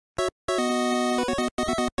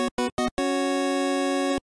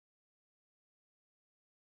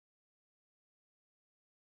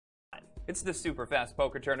It's the super fast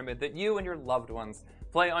poker tournament that you and your loved ones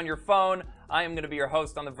play on your phone. I am going to be your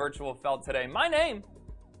host on the virtual felt today. My name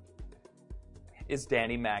is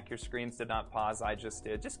Danny Mac. Your screens did not pause. I just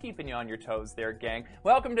did. Just keeping you on your toes there, gang.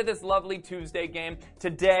 Welcome to this lovely Tuesday game.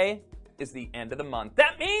 Today is the end of the month.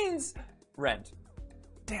 That means rent.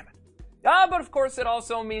 Damn it. But of course it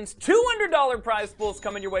also means $200 prize pools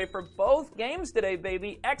coming your way for both games today,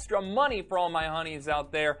 baby. Extra money for all my honeys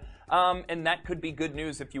out there. And that could be good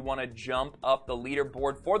news if you want to jump up the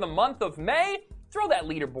leaderboard for the month of May. Throw that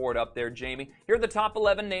leaderboard up there, Jamie. Here are the top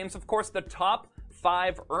 11 names. Of course, the top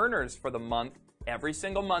 5 earners for the month. Every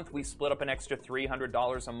single month, we split up an extra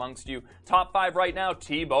 $300 amongst you. Top 5 right now,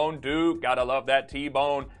 T-Bone Duke. Gotta love that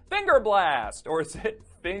T-Bone. Finger Blast. Or is it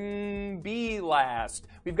Fing B Last?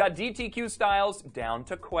 We've got DTQ Styles down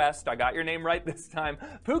to Quest. I got your name right this time.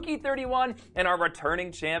 Pookie31 and our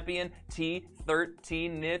returning champion,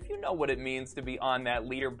 T13 Nif. You know what it means to be on that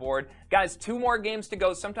leaderboard. Guys, 2 more games to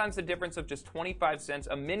go. Sometimes the difference of just 25 cents,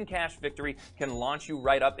 a min cash victory, can launch you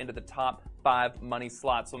right up into the top 5 money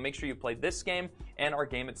slots. So make sure you play this game and our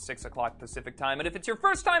game at 6 o'clock Pacific time. And if it's your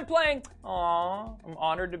first time playing, aw, I'm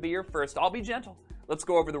honored to be your first. I'll be gentle. Let's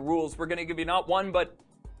go over the rules. We're going to give you not 1, but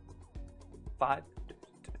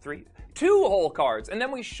 2 hole cards, and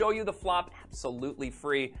then we show you the flop absolutely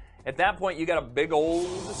free. At that point, you got a big old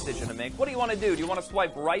decision to make. What do you want to do? Do you want to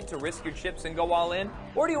swipe right to risk your chips and go all in?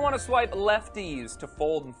 Or do you want to swipe lefties to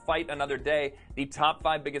fold and fight another day? The top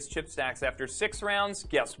 5 biggest chip stacks after 6 rounds,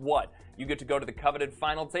 guess what? You get to go to the coveted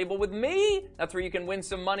final table with me. That's where you can win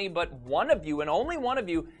some money, but one of you, and only one of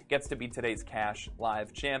you, gets to be today's Cash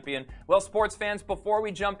Live champion. Well, sports fans, before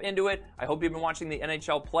we jump into it, I hope you've been watching the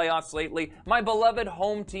NHL playoffs lately. My beloved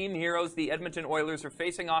home team heroes, the Edmonton Oilers, are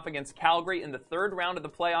facing off against Calgary in the 3rd round of the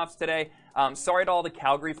playoffs today. Sorry to all the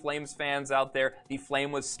Calgary Flames fans out there. The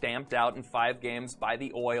Flame was stamped out in 5 games by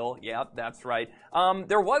the Oil. Yep, that's right.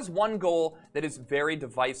 There was one goal that is very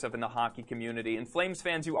divisive in the hockey community. And Flames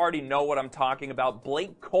fans, you already know what I'm talking about.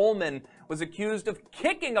 Blake Coleman was accused of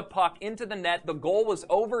kicking a puck into the net. The goal was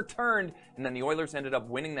overturned, and then the Oilers ended up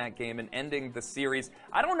winning that game and ending the series.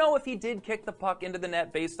 I don't know if he did kick the puck into the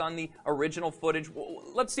net based on the original footage.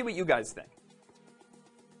 Let's see what you guys think.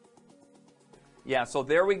 Yeah, so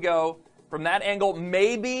there we go. From that angle,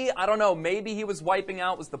 maybe, I don't know, maybe he was wiping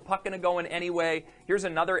out. Was the puck going to go in anyway? Here's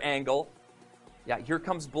another angle. Yeah, here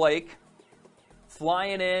comes Blake.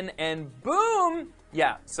 Flying in, and boom!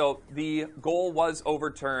 Yeah, so the goal was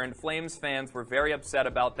overturned. Flames fans were very upset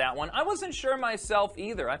about that one. I wasn't sure myself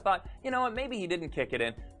either. I thought, you know what, maybe he didn't kick it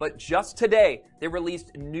in. But just today, they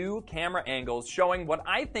released new camera angles showing what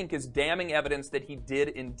I think is damning evidence that he did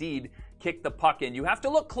indeed kick the puck in. You have to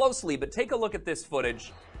look closely, but take a look at this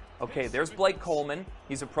footage. Okay, there's Blake Coleman.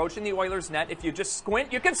 He's approaching the Oilers' net. If you just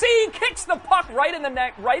squint, you can see he kicks the puck right in the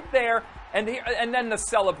net, right there. And then the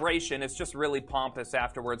celebration is just really pompous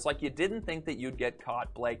afterwards, like you didn't think that you'd get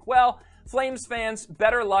caught, Blake. Well, Flames fans,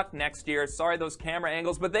 better luck next year. Sorry those camera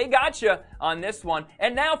angles, but they got you on this one.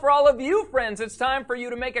 And now for all of you friends, it's time for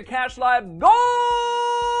you to make a Cash Live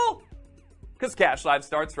goal! Because Cash Live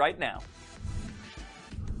starts right now.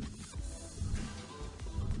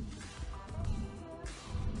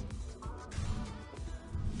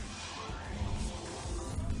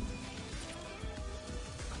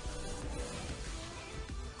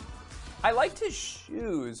 I liked his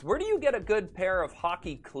shoes. Where do you get a good pair of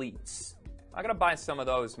hockey cleats? I gotta buy some of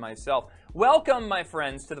those myself. Welcome, my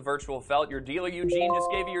friends, to the virtual felt. Your dealer Eugene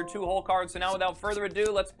just gave you your 2 hole cards. So now, without further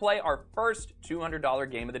ado, let's play our first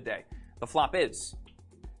 $200 game of the day. The flop is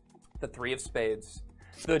the 3 of spades,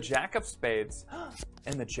 the Jack of spades,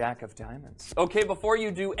 and the Jack of diamonds. Okay, before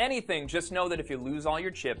you do anything, just know that if you lose all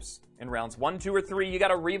your chips in rounds 1, 2, or 3, you got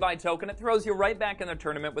a rebuy token. It throws you right back in the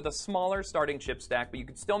tournament with a smaller starting chip stack, but you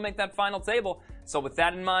can still make that final table. So with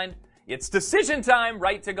that in mind, it's decision time.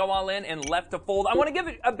 Right to go all in and left to fold. I want to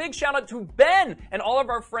give a big shout out to Ben and all of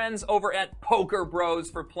our friends over at Poker Bros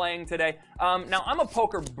for playing today. Now, I'm a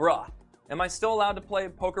poker bruh. Am I still allowed to play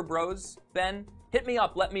Poker Bros, Ben? Hit me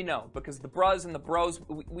up, let me know, because the brus and the bros,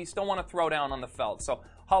 we still want to throw down on the felt. So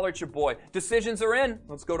holler at your boy. Decisions are in.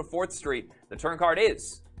 Let's go to 4th Street. The turn card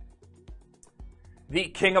is the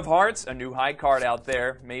King of Hearts, a new high card out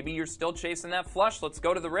there. Maybe you're still chasing that flush. Let's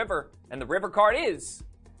go to the river. And the river card is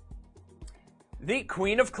the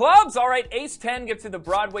Queen of Clubs. All right, Ace 10 gets you the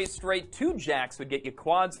Broadway straight. 2 jacks would get you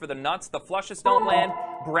quads for the nuts. The flushes don't land.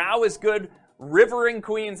 Brow is good. Rivering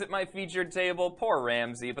queens at my featured table. Poor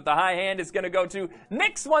Ramsey. But the high hand is going to go to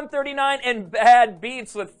Nick's 139 and Bad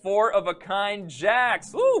Beats with 4 of a kind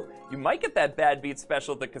jacks. Ooh, you might get that Bad Beats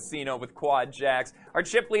special at the casino with quad jacks. Our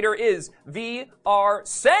chip leader is VR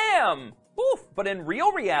Sam. Oof. But in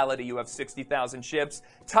real reality, you have 60,000 chips.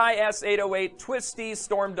 Ty S808, Twisty,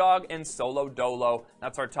 Storm Dog, and Solo Dolo.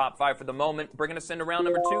 That's our top 5 for the moment. Bringing us into round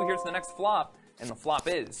number 2. Here's the next flop. And the flop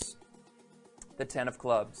is the 10 of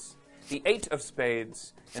clubs, the 8 of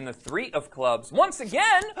spades, and the 3 of clubs. Once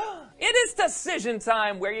again, it is decision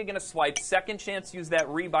time. Where are you going to swipe? Second chance to use that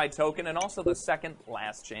rebuy token, and also the second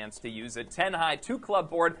last chance to use it. 10 high, 2 club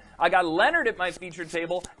board. I got Leonard at my featured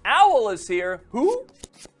table. Owl is here. Who?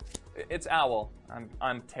 It's Owl.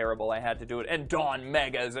 I'm terrible. I had to do it. And Dawn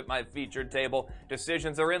Mega is at my featured table.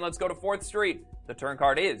 Decisions are in. Let's go to 4th Street. The turn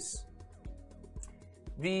card is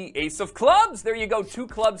the Ace of Clubs. There you go. 2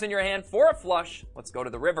 clubs in your hand for a flush. Let's go to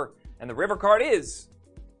the river. And the river card is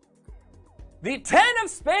the 10 of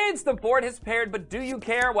spades. The board has paired, but do you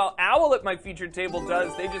care? While Owl at my featured table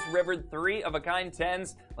does. They just rivered 3 of a kind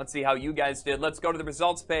 10s. Let's see how you guys did. Let's go to the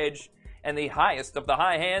results page. And the highest of the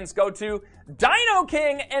high hands go to Dino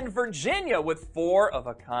King and Virginia with 4 of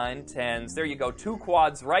a kind 10s. There you go. 2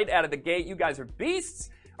 quads right out of the gate. You guys are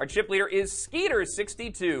beasts. Our chip leader is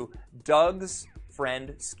Skeeter62, Doug's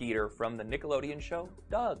friend Skeeter from the Nickelodeon show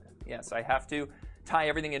Doug. Yes, I have to tie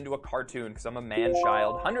everything into a cartoon because I'm a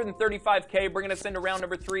man-child. 135K, bringing us into round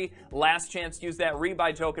number 3. Last chance to use that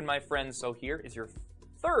rebuy token, my friends. So here is your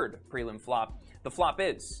 3rd prelim flop. The flop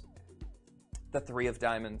is the 3 of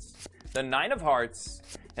diamonds, the 9 of hearts,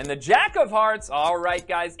 and the Jack of hearts. All right,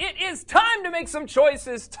 guys, it is time to make some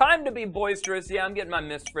choices. Time to be boisterous. Yeah, I'm getting my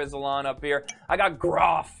Miss Frizzle on up here. I got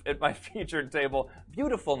Groff at my featured table.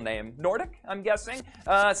 Beautiful name. Nordic, I'm guessing.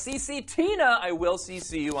 CC Tina, I will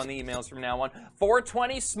CC you on the emails from now on.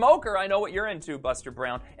 420 Smoker, I know what you're into, Buster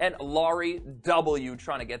Brown. And Laurie W,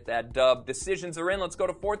 trying to get that dub. Decisions are in. Let's go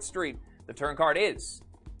to 4th Street. The turn card is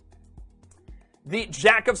the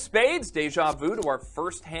Jack of Spades, deja vu to our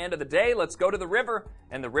first hand of the day. Let's go to the river.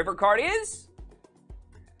 And the river card is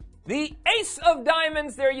the Ace of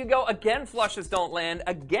Diamonds. There you go. Again, flushes don't land.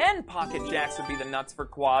 Again, pocket jacks would be the nuts for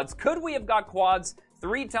quads. Could we have got quads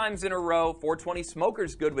 3 times in a row? 420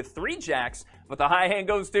 Smoker's good with 3 jacks, but the high hand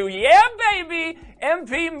goes to, yeah, baby,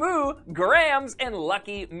 MP Moo, Grams, and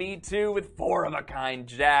Lucky Me Too with 4 of a kind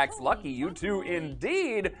jacks. Lucky you two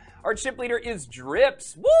indeed. Our chip leader is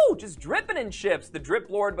Drips. Woo! Just dripping in chips. The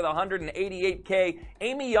Drip Lord with 188K.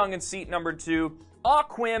 Amy Young in seat number 2.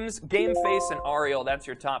 Quims, Game Face, and Ariel. That's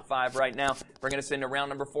your top 5 right now. Bringing us into round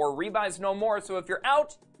number 4. Rebuys no more, so if you're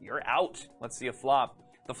out, you're out. Let's see a flop.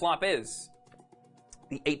 The flop is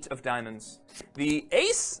the 8 of diamonds, the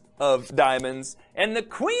Ace of diamonds, and the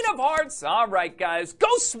Queen of hearts. All right, guys,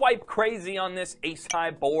 go swipe crazy on this ace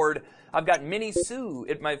high board. I've got Minnie Sue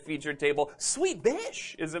at my featured table. Sweet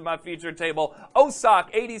Bish is at my featured table. Osak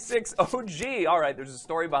 86 OG. All right, there's a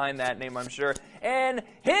story behind that name, I'm sure. And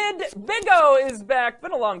Hid Bigo is back.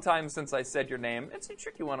 Been a long time since I said your name. It's a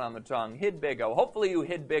tricky one on the tongue. Hid Bigo. Hopefully you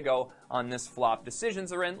hid Bigo on this flop.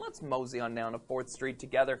 Decisions are in. Let's mosey on down to 4th Street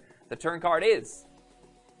together. The turn card is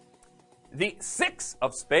the 6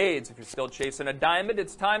 of spades. If you're still chasing a diamond,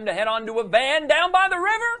 it's time to head on to a van down by the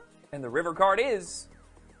river. And the river card is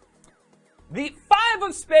the 5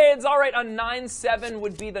 of spades. All right, a 9-7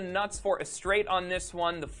 would be the nuts for a straight on this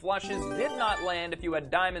one. The flushes did not land if you had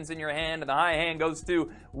diamonds in your hand, and the high hand goes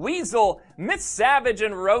to Weasel, Miss Savage,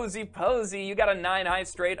 and Rosie Posey. You got a 9 high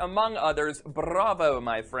straight, among others. Bravo,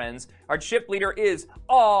 my friends. Our chip leader is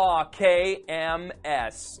KMS.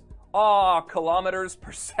 Kilometers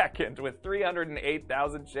per second with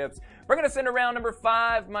 308,000 chips. Bringing us into round number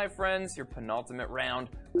 5, my friends, your penultimate round.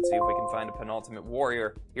 Let's see if we can find a penultimate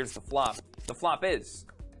warrior. Here's the flop. The flop is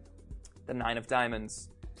the 9 of diamonds,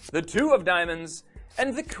 the 2 of diamonds,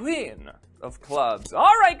 and the Queen of clubs.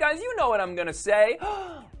 All right, guys, you know what I'm gonna say.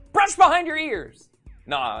 Brush behind your ears.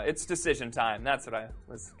 Nah, it's decision time. That's what I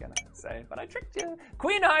was gonna say, but I tricked you.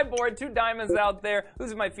 Queen high board, 2 diamonds out there.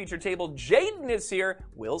 Who's at my feature table? Jaden is here.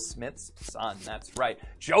 Will Smith's son. That's right.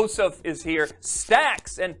 Joseph is here.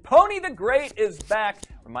 Stacks and Pony the Great is back,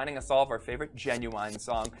 reminding us all of our favorite Genuine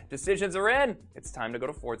song. Decisions are in. It's time to go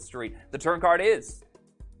to 4th Street. The turn card is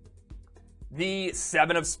the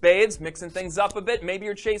 7 of spades, mixing things up a bit. Maybe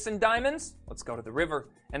you're chasing diamonds. Let's go to the river.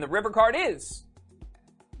 And the river card is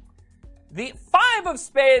the 5 of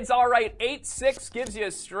spades. All right, 8-6 gives you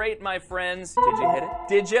a straight, my friends. Did you hit it?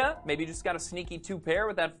 Did you? Maybe you just got a sneaky 2 pair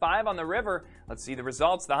with that 5 on the river. Let's see the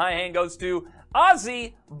results. The high hand goes to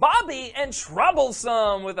Ozzy, Bobby, and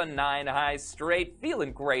Troublesome with a 9 high straight.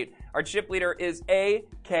 Feeling great. Our chip leader is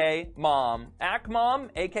AK Mom. AK Mom?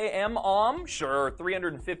 AKM Om? Sure,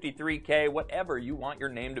 353K, whatever you want your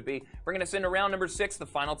name to be. Bringing us into round number 6, the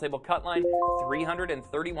final table cut line.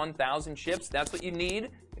 331,000 chips. That's what you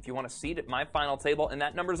need if you want a seat at my final table, and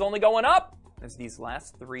that number's only going up. as these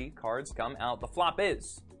last 3 cards come out. The flop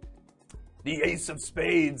is the ace of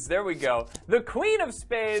spades. There we go. The queen of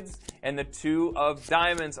spades and the 2 of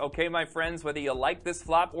diamonds. Okay, my friends, whether you like this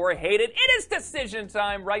flop or hate it, it is decision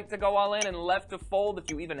time. Right to go all in and left to fold. If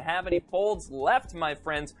you even have any folds left, my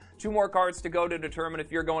friends. 2 more cards to go to determine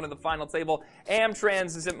if you're going to the final table.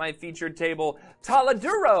 Amtrans is at my featured table.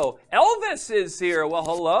 Taladuro. Elvis is here. Well,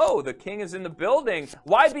 hello. The king is in the building.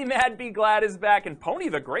 Why Be Mad, Be Glad is back. And Pony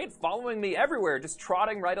the Great following me everywhere, just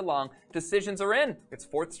trotting right along. Decisions are in. It's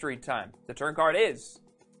 4th Street time. The turn card is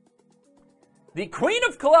the queen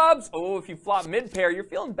of clubs. Oh, if you flop mid-pair, you're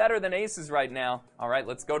feeling better than aces right now. All right,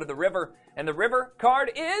 let's go to the river. And the river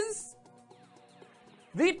card is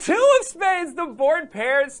the 2 of spades. The board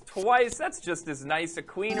pairs twice. That's just as nice. A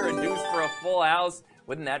queen or a deuce for a full house.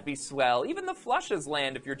 Wouldn't that be swell? Even the flushes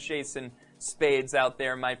land if you're chasing spades out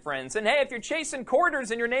there, my friends. And hey, if you're chasing quarters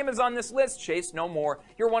and your name is on this list, chase no more.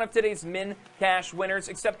 You're one of today's min cash winners,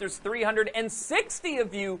 except there's 360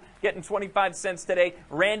 of you getting 25 cents today.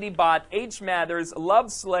 Randy Bott, H. Mathers,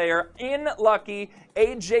 Love Slayer, In Lucky,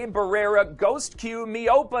 AJ Barrera, Ghost Q,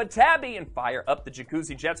 Miopa, Tabby, and fire up the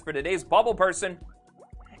Jacuzzi Jets for today's bubble person.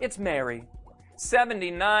 It's Mary,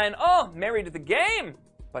 79. Oh, Mary to the game,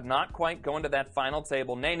 but not quite going to that final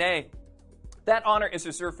table. Nay, nay. That honor is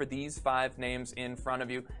reserved for these 5 names in front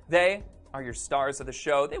of you. They are your stars of the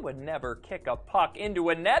show. They would never kick a puck into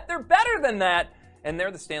a net. They're better than that. And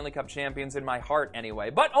they're the Stanley Cup champions in my heart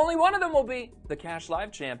anyway. But only one of them will be the Cash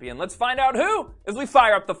Live champion. Let's find out who as we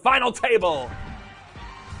fire up the final table.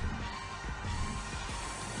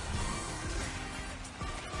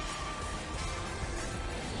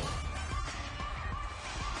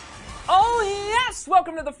 Oh, yes!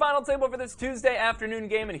 Welcome to the final table for this Tuesday afternoon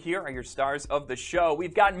game, and here are your stars of the show.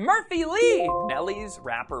 We've got MurphyLee, Nellie's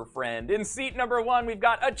rapper friend. In seat number 1, we've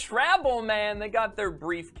got atravelman. They got their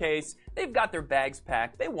briefcase. They've got their bags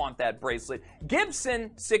packed. They want that bracelet. Gibson,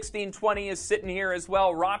 1620, is sitting here as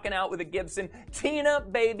well, rocking out with a Gibson.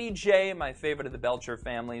 TinaBabyJ, my favorite of the Belcher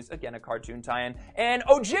families. Again, a cartoon tie-in. And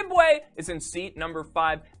Ojibwe is in seat number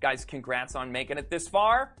 5. Guys, congrats on making it this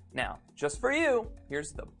far. Now, just for you,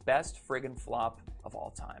 here's the best friggin' flop of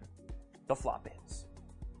all time. The flop is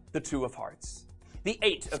the 2 of hearts, the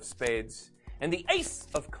 8 of spades, and the ace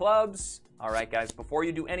of clubs. All right, guys, before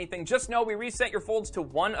you do anything, just know we reset your folds to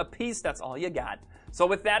 1 apiece. That's all you got. So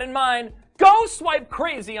with that in mind, go swipe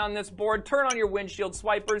crazy on this board. Turn on your windshield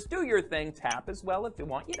swipers. Do your thing. Tap as well if you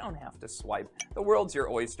want. You don't have to swipe. The world's your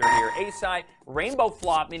oyster here. Ace-high, rainbow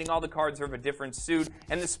flop, meaning all the cards are of a different suit.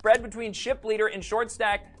 And the spread between chip leader and short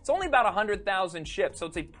stack, it's only about 100,000 chips, so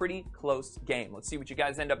it's a pretty close game. Let's see what you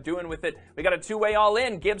guys end up doing with it. We got a 2-way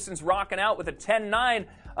all-in. Gibson's rocking out with a 10-9.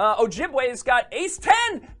 Ojibwe's got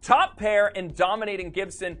ace-10, top pair, and dominating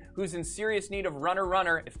Gibson, who's in serious need of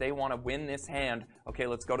runner-runner if they want to win this hand. Okay,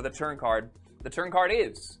 let's go to the turn card. The turn card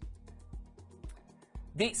is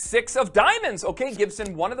the 6 of diamonds. Okay,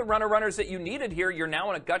 Gibson, one of the runner-runners that you needed here. You're now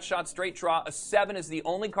on a gut shot straight draw. A 7 is the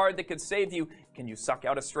only card that could save you. Can you suck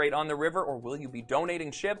out a straight on the river, or will you be donating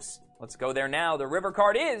chips? Let's go there now. The river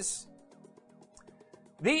card is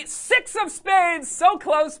the 6 of spades. So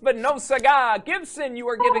close, but no cigar. Gibson, you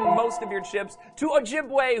are giving most of your chips to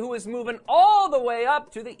Ojibwe, who is moving all the way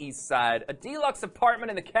up to the east side. A deluxe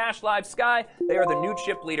apartment in the Cash Live sky. They are the new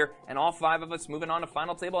chip leader, and all 5 of us moving on to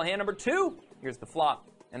final table hand number 2. Here's the flop,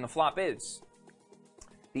 and the flop is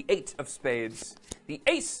the 8 of spades, the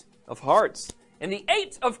ace of hearts, and the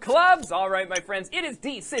 8 of clubs. All right, my friends, it is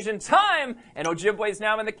decision time, and Ojibwe is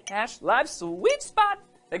now in the Cash Live sweet spot.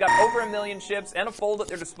 They got over 1 million chips and a fold at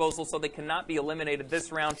their disposal, so they cannot be eliminated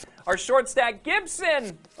this round. Our short stack,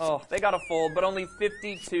 Gibson. Oh, they got a fold, but only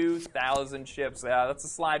 52,000 chips. Yeah, that's a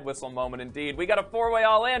slide whistle moment indeed. We got a 4-way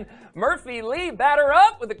all-in. MurphyLee, batter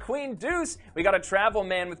up with a queen deuce. We got a travel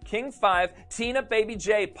man with king 5.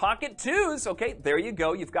 TinaBabyJ, pocket 2s. Okay, there you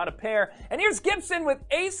go. You've got a pair. And here's Gibson with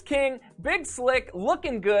ace king, big slick,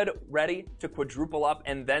 looking good, ready to quadruple up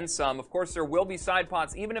and then some. Of course, there will be side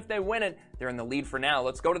pots. Even if they win it, they're in the lead for now.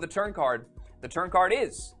 Let's go to the turn card. The turn card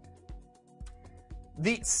is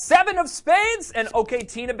the 7 of spades, and okay,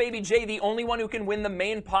 TinaBabyJ, the only one who can win the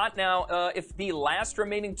main pot now. If the last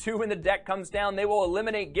remaining 2 in the deck comes down, they will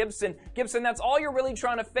eliminate Gibson. Gibson, that's all you're really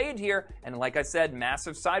trying to fade here. And like I said,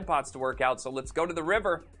 massive side pots to work out, so let's go to the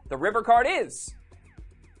river. The river card is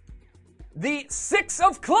the 6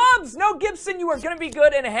 of clubs. No, Gibson, you are going to be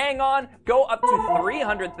good and hang on. Go up to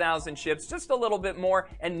 300,000 chips, just a little bit more,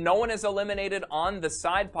 and no one is eliminated on the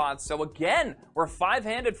side pots. So again, we're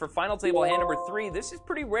 5-handed for final table hand number 3. This is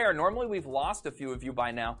pretty rare. Normally, we've lost a few of you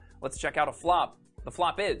by now. Let's check out a flop. The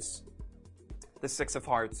flop is the 6 of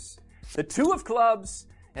hearts, the 2 of clubs,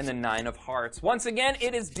 and the 9 of hearts. Once again,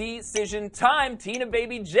 it is decision time.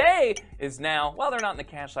 TinaBabyJ is now, well, they're not in the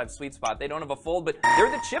Cash Live sweet spot. They don't have a fold, but they're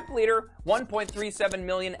the chip leader, 1.37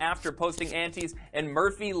 million after posting antes, and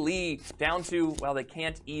MurphyLee down to, well, they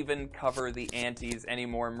can't even cover the antes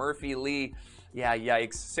anymore. MurphyLee, yeah,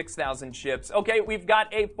 yikes, 6,000 chips. Okay, we've got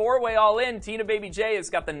a 4-way all-in. TinaBabyJ has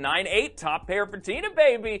got the 9-8, top pair for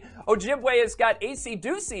TinaBaby. Ojibwe has got AC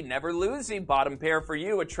Deucey, never losey, bottom pair for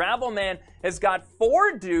you. atravelman has got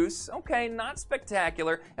 4 deuce, okay, not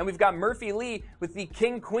spectacular. And we've got MurphyLee with the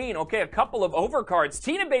King Queen, okay, a couple of overcards.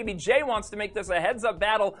 TinaBabyJ wants to make this a heads-up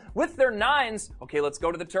battle with their 9s. Okay, let's go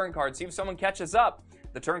to the turn card, see if someone catches up.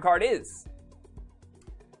 The turn card is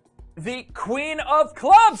the Queen of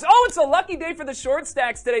Clubs. Oh, it's a lucky day for the short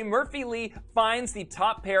stacks today. MurphyLee finds the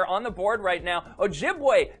top pair on the board right now.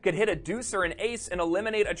 Ojibwe could hit a deuce or an ace and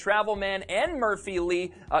eliminate atravelman and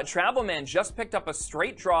MurphyLee. atravelman just picked up a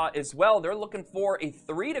straight draw as well. They're looking for a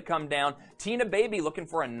 3 to come down. TinaBaby looking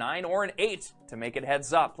for a 9 or an 8 to make it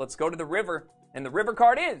heads up. Let's go to the river, and the river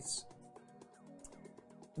card is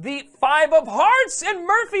the 5 of hearts, and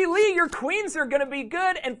MurphyLee, your queens are going to be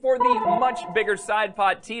good. And for the much bigger side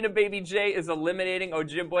pot, TinaBabyJ is eliminating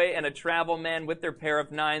Ojibwe and atravelman with their pair of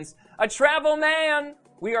 9s. atravelman,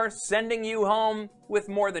 we are sending you home with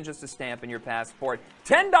more than just a stamp in your passport.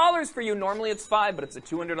 $10 for you. Normally it's $5, but it's a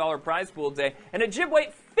 $200 prize pool day. And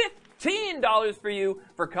Ojibwe, $15 for you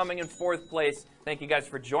for coming in 4th place. Thank you guys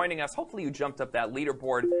for joining us. Hopefully you jumped up that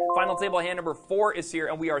leaderboard. Final table hand number 4 is here,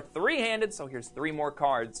 and we are 3-handed, so here's 3 more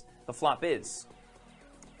cards. The flop is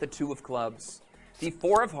the 2 of clubs, the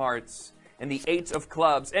 4 of hearts, and the 8 of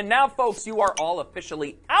clubs. And now, folks, you are all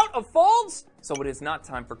officially out of folds, so it is not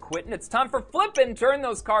time for quitting. It's time for flipping. Turn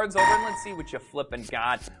those cards over, and let's see what you flipping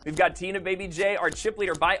got. We've got TinaBabyJ, our chip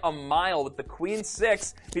leader, by a mile with the Queen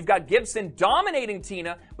 6. We've got Gibson dominating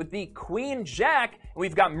Tina with the Queen Jack. And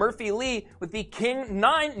we've got MurphyLee with the King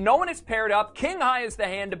 9. No one is paired up. King High is the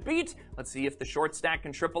hand to beat. Let's see if the short stack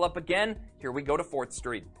can triple up again. Here we go to 4th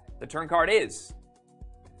Street. The turn card is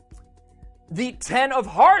the 10 of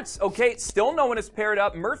hearts. Okay, still no one is paired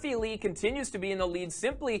up. MurphyLee continues to be in the lead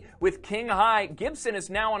simply with King High. Gibson is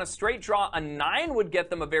now on a straight draw. A 9 would get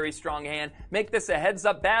them a very strong hand. Make this a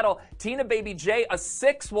heads-up battle. TinaBabyJ, a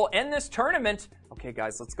 6 will end this tournament. Okay,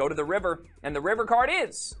 guys, let's go to the river. And the river card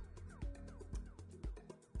is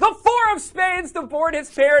the 4 of spades. The board has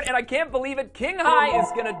paired, and I can't believe it. King High is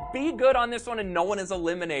going to be good on this one, and no one is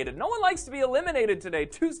eliminated. No one likes to be eliminated today.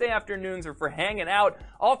 Tuesday afternoons are for hanging out.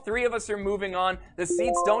 All 3 of us are moving on. The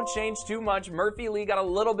seats don't change too much. MurphyLee got a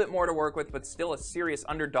little bit more to work with, but still a serious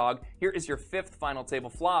underdog. Here is your 5th final table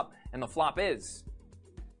flop, and the flop is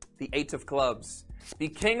the 8 of clubs, the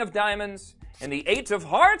King of diamonds, and the 8 of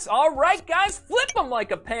hearts. All right, guys, flip them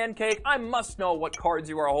like a pancake. I must know what cards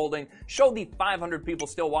you are holding. Show the 500 people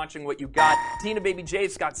still watching what you got.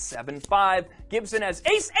 TinaBabyJ's got 7-5. Gibson has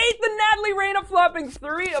ace-8. The Natalie Reyna flopping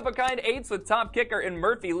 3 of a kind 8s with top kicker, and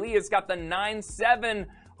MurphyLee has got the 9-7.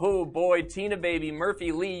 Oh boy, TinaBaby,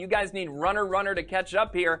 MurphyLee, you guys need runner to catch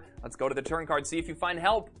up here. Let's go to the turn card, see if you find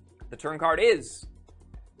help. The turn card is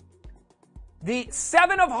the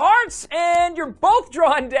 7 of hearts, and you're both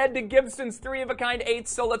drawn dead to Gibson's 3 of a kind 8s,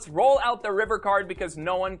 so let's roll out the river card because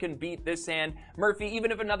no one can beat this hand. Murphy,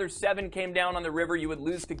 even if another 7 came down on the river, you would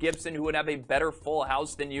lose to Gibson, who would have a better full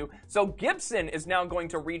house than you. So Gibson is now going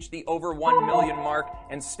to reach the over 1 million mark,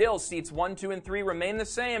 and still seats 1, 2, and 3 remain the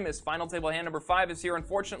same as final table hand number 5 is here.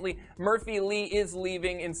 Unfortunately, MurphyLee is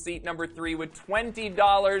leaving in seat number 3 with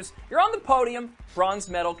 $20. You're on the podium. Bronze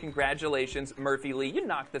medal. Congratulations, MurphyLee. You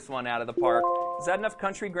knocked this one out of the park. Is that enough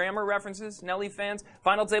country grammar references, Nelly fans?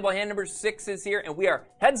 Final table hand number 6 is here, and we are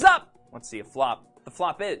heads up. Let's see a flop. The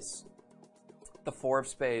flop is the 4 of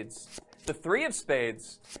spades, the 3 of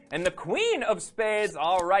spades, and the Queen of spades.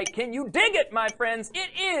 All right, can you dig it, my friends? It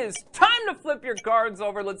is time to flip your cards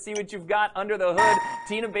over. Let's see what you've got under the hood.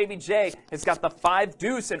 TinaBabyJ has got the 5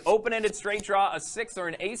 deuce, an open-ended straight draw, a 6 or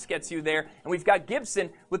an ace gets you there, and we've got Gibson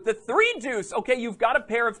with the 3 deuce. Okay, you've got a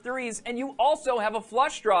pair of 3s, and you also have a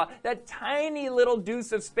flush draw. That tiny little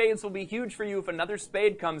deuce of spades will be huge for you if another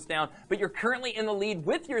spade comes down, but you're currently in the lead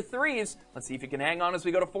with your 3s. Let's see if you can hang on as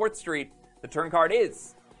we go to 4th Street. The turn card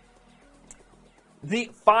is the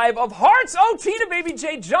 5 of hearts. Oh,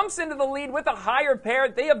 TinaBabyJ jumps into the lead with a higher pair.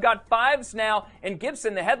 They have got 5s now. And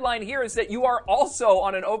Gibson, the headline here is that you are also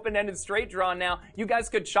on an open-ended straight draw now. You guys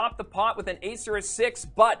could chop the pot with an ace or a 6,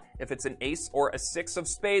 but if it's an ace or a 6 of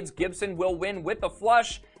spades, Gibson will win with a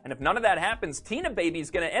flush. And if none of that happens, TinaBaby is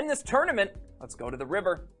going to end this tournament. Let's go to the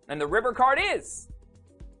river. And the river card is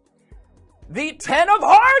The 10 of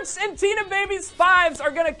hearts and TinaBaby's 5s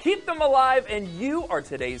are gonna keep them alive, and you are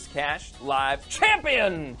today's Cash Live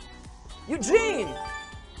champion! Eugene!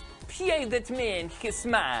 Pierre that man, kiss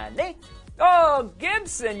mine, eh? Oh,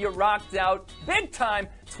 Gibson, you rocked out big time.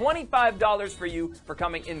 $25 for you for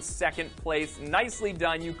coming in second place. Nicely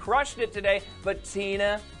done. You crushed it today. But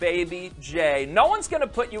TinaBabyJ, no one's going to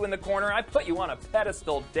put you in the corner. I put you on a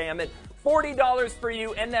pedestal, damn it. $40 for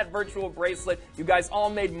you and that virtual bracelet. You guys all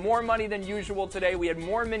made more money than usual today. We had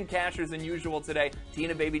more min cashers than usual today.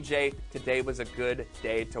 TinaBabyJ, today was a good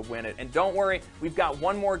day to win it. And don't worry, we've got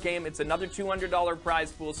one more game. It's another $200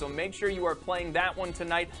 prize pool, so make sure you are playing that one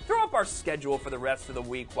tonight. Throw up our schedule for the rest of the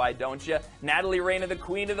week, why don't you? Natalie Reyna, the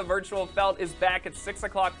queen of the virtual felt, is back at 6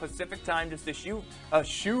 o'clock Pacific time, just a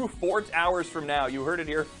shoe 4 hours from now. You heard it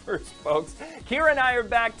here first, folks. Kira and I are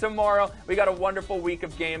back tomorrow. We got a wonderful week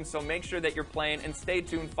of games, so make sure that you're playing and stay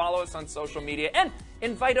tuned. Follow us on social media and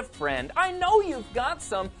invite a friend. I know you've got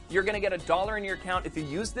some. You're going to get $1 in your account if you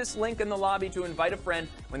use this link in the lobby to invite a friend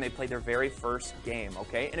when they play their very first game,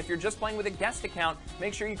 okay? And if you're just playing with a guest account,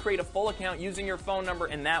 make sure you create a full account using your phone number,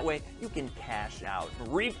 and that way you can cash out,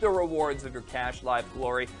 reap the rewards of your Cash Live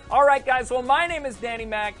glory. All right, guys, well, my name is Danny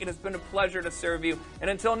Mac. It has been a pleasure to serve you. And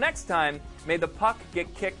until next time, may the puck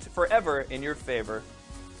get kicked forever in your favor.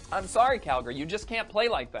 I'm sorry, Calgary, you just can't play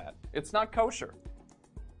like that. It's not kosher.